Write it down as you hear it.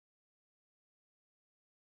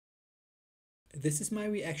This is my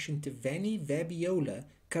reaction to Vanny Vabiola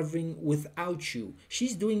covering Without You.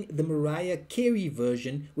 She's doing the Mariah Carey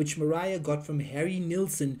version, which Mariah got from Harry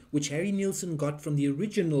Nilsson, which Harry Nilsson got from the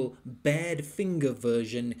original Bad Finger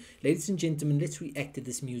version. Ladies and gentlemen, let's react to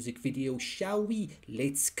this music video, shall we?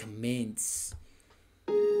 Let's commence.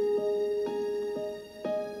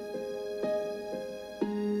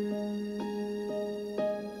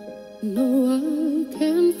 No, I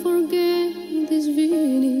can't forget this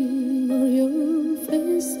feeling or your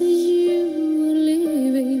face as you were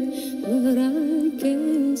leaving, but I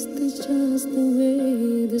guess that's just the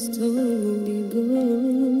way the story goes.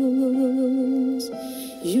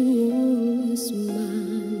 You always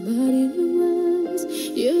smile, but in words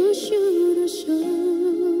you should have shows.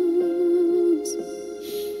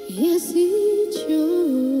 Yes, it shows.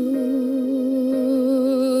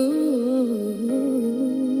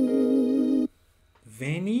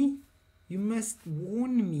 Vanny, you must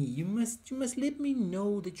warn me. You must let me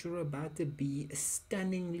know that you're about to be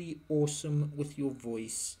stunningly awesome with your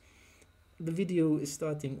voice. The video is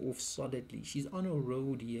starting off solidly. She's on a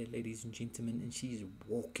road here, ladies and gentlemen, and she's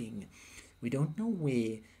walking. We don't know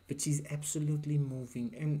where, but she's absolutely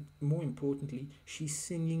moving. And more importantly, she's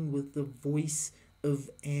singing with the voice of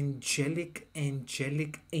angelic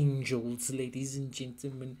angels, ladies and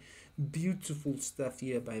gentlemen. Beautiful stuff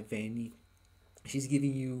here by Vanny. She's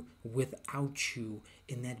giving you Without You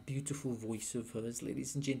in that beautiful voice of hers,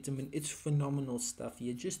 ladies and gentlemen. It's phenomenal stuff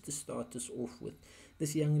here. Just to start us off with,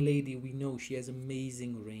 this young lady, we know she has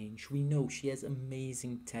amazing range. We know she has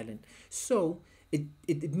amazing talent. So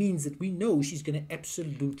it means that we know she's going to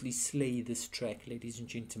absolutely slay this track, ladies and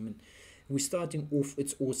gentlemen. We're starting off,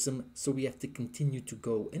 it's awesome, so we have to continue to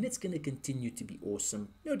go. And it's going to continue to be awesome,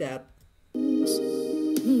 no doubt.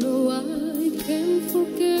 No, I can't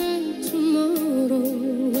forget tomorrow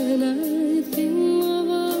when I think of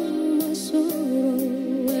all my sorrow.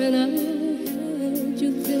 When I had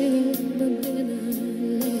you there, but then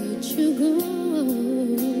I let you go.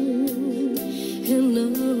 And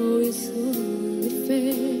now it's only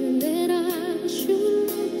fair that I should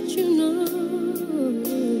let you know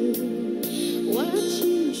what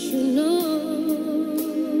you should know.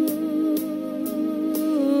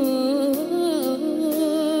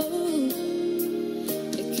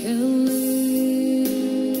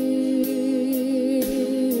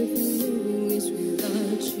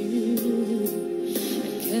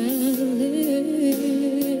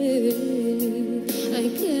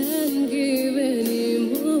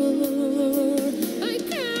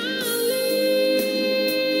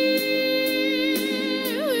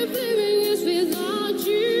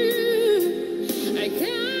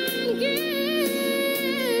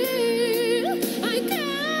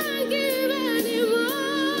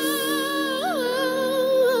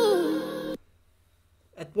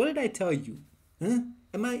 What did I tell you? Huh?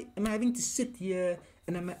 Am I having to sit here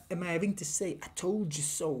and am I having to say, I told you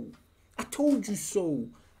so? I told you so.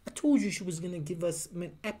 I told you she was going to give us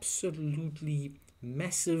an absolutely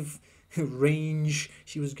massive range.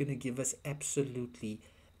 She was going to give us absolutely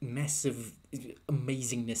massive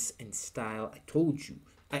amazingness and style. I told you.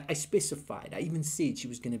 I specified. I even said she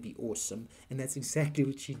was going to be awesome. And that's exactly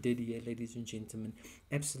what she did here, ladies and gentlemen.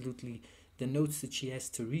 Absolutely. The notes that she has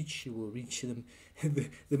to reach, she will reach them.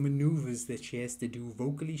 The maneuvers that she has to do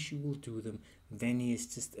vocally, she will do them. Vanny is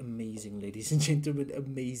just amazing, ladies and gentlemen,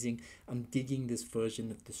 amazing. I'm digging this version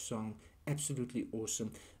of the song. Absolutely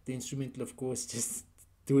awesome. The instrumental, of course, just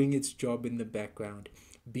doing its job in the background,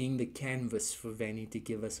 being the canvas for Vanny to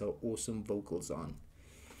give us her awesome vocals on.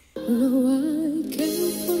 No, I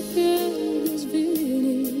can't forget this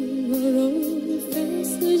feeling or all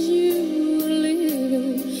faces you were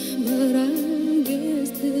leaving, but I guess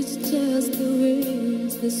it's just the way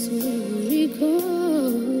the story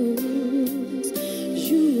goes.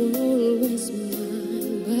 You always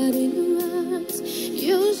smile, but in your eyes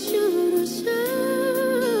you should have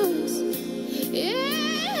shows.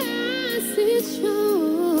 Yes, it shows.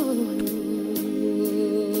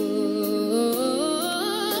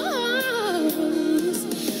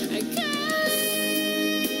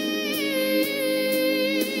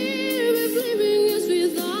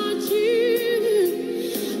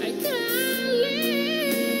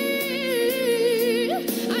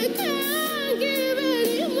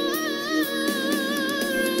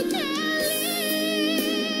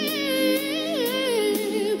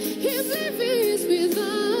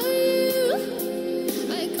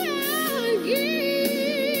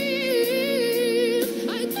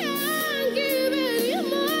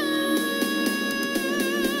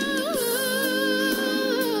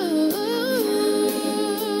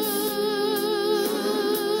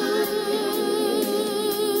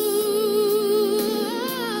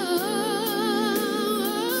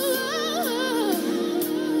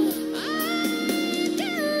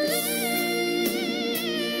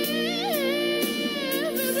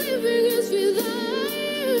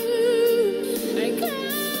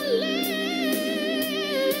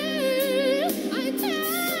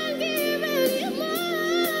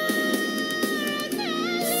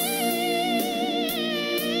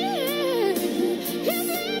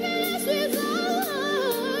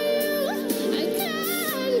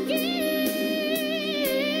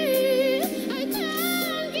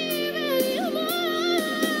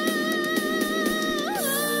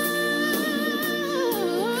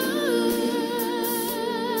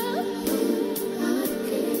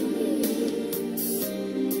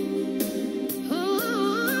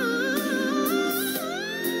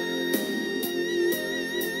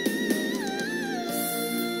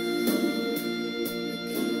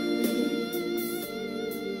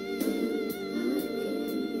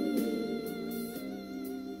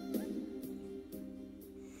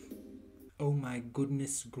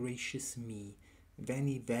 goodness gracious me.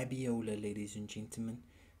 Vanny Vabiola, ladies and gentlemen.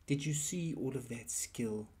 Did you see all of that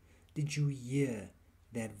skill? Did you hear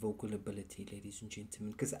that vocal ability, ladies and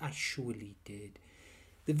gentlemen? Because I surely did.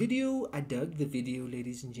 The video, I dug the video,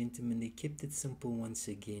 ladies and gentlemen. They kept it simple once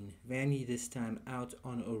again. Vanny this time out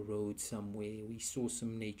on a road somewhere. We saw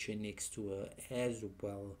some nature next to her as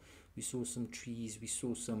well. We saw some trees. We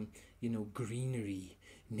saw some, greenery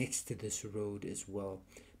next to this road as well.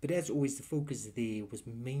 But as always, the focus there was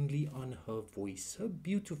mainly on her voice. Her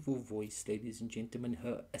beautiful voice, ladies and gentlemen.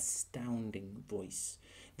 Her astounding voice.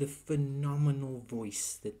 The phenomenal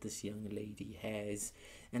voice that this young lady has.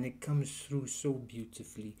 And it comes through so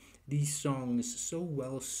beautifully. These songs so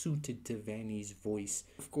well suited to Vanny's voice.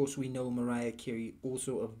 Of course, we know Mariah Carey,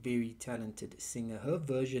 also a very talented singer. Her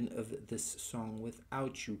version of this song,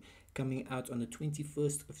 Without You, coming out on the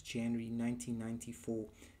 21st of January 1994.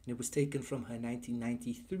 And it was taken from her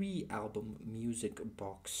 1993 album, Music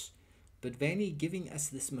Box. But Vanny giving us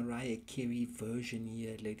this Mariah Carey version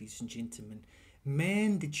here, ladies and gentlemen.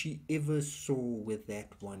 Man, did she ever soar with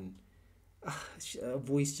that one. Her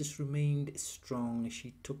voice just remained strong.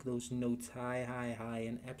 She took those notes high,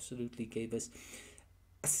 and absolutely gave us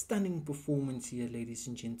a stunning performance here, ladies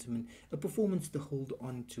and gentlemen. A performance to hold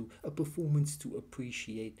on to, a performance to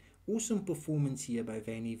appreciate. Awesome performance here by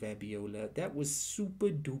Vanny Vabiola. That was super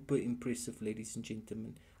duper impressive, ladies and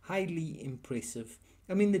gentlemen. Highly impressive.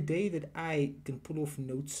 I mean, the day that I can pull off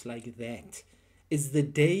notes like that is the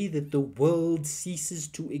day that the world ceases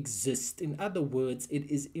to exist. In other words,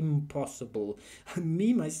 it is impossible.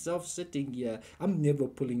 Me, myself, sitting here, I'm never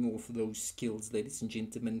pulling off those skills, ladies and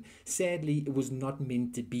gentlemen. Sadly, it was not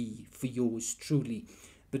meant to be for yours truly.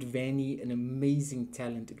 But Vanny, an amazing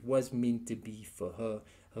talent. It was meant to be for her.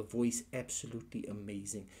 Her voice, absolutely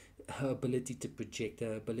amazing. Her ability to project,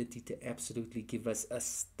 her ability to absolutely give us a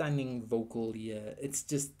stunning vocal here. It's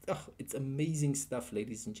just, it's amazing stuff,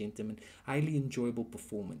 ladies and gentlemen. Highly enjoyable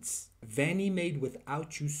performance. Vanny made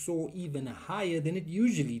Without You soar even higher than it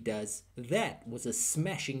usually does. That was a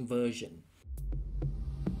smashing version.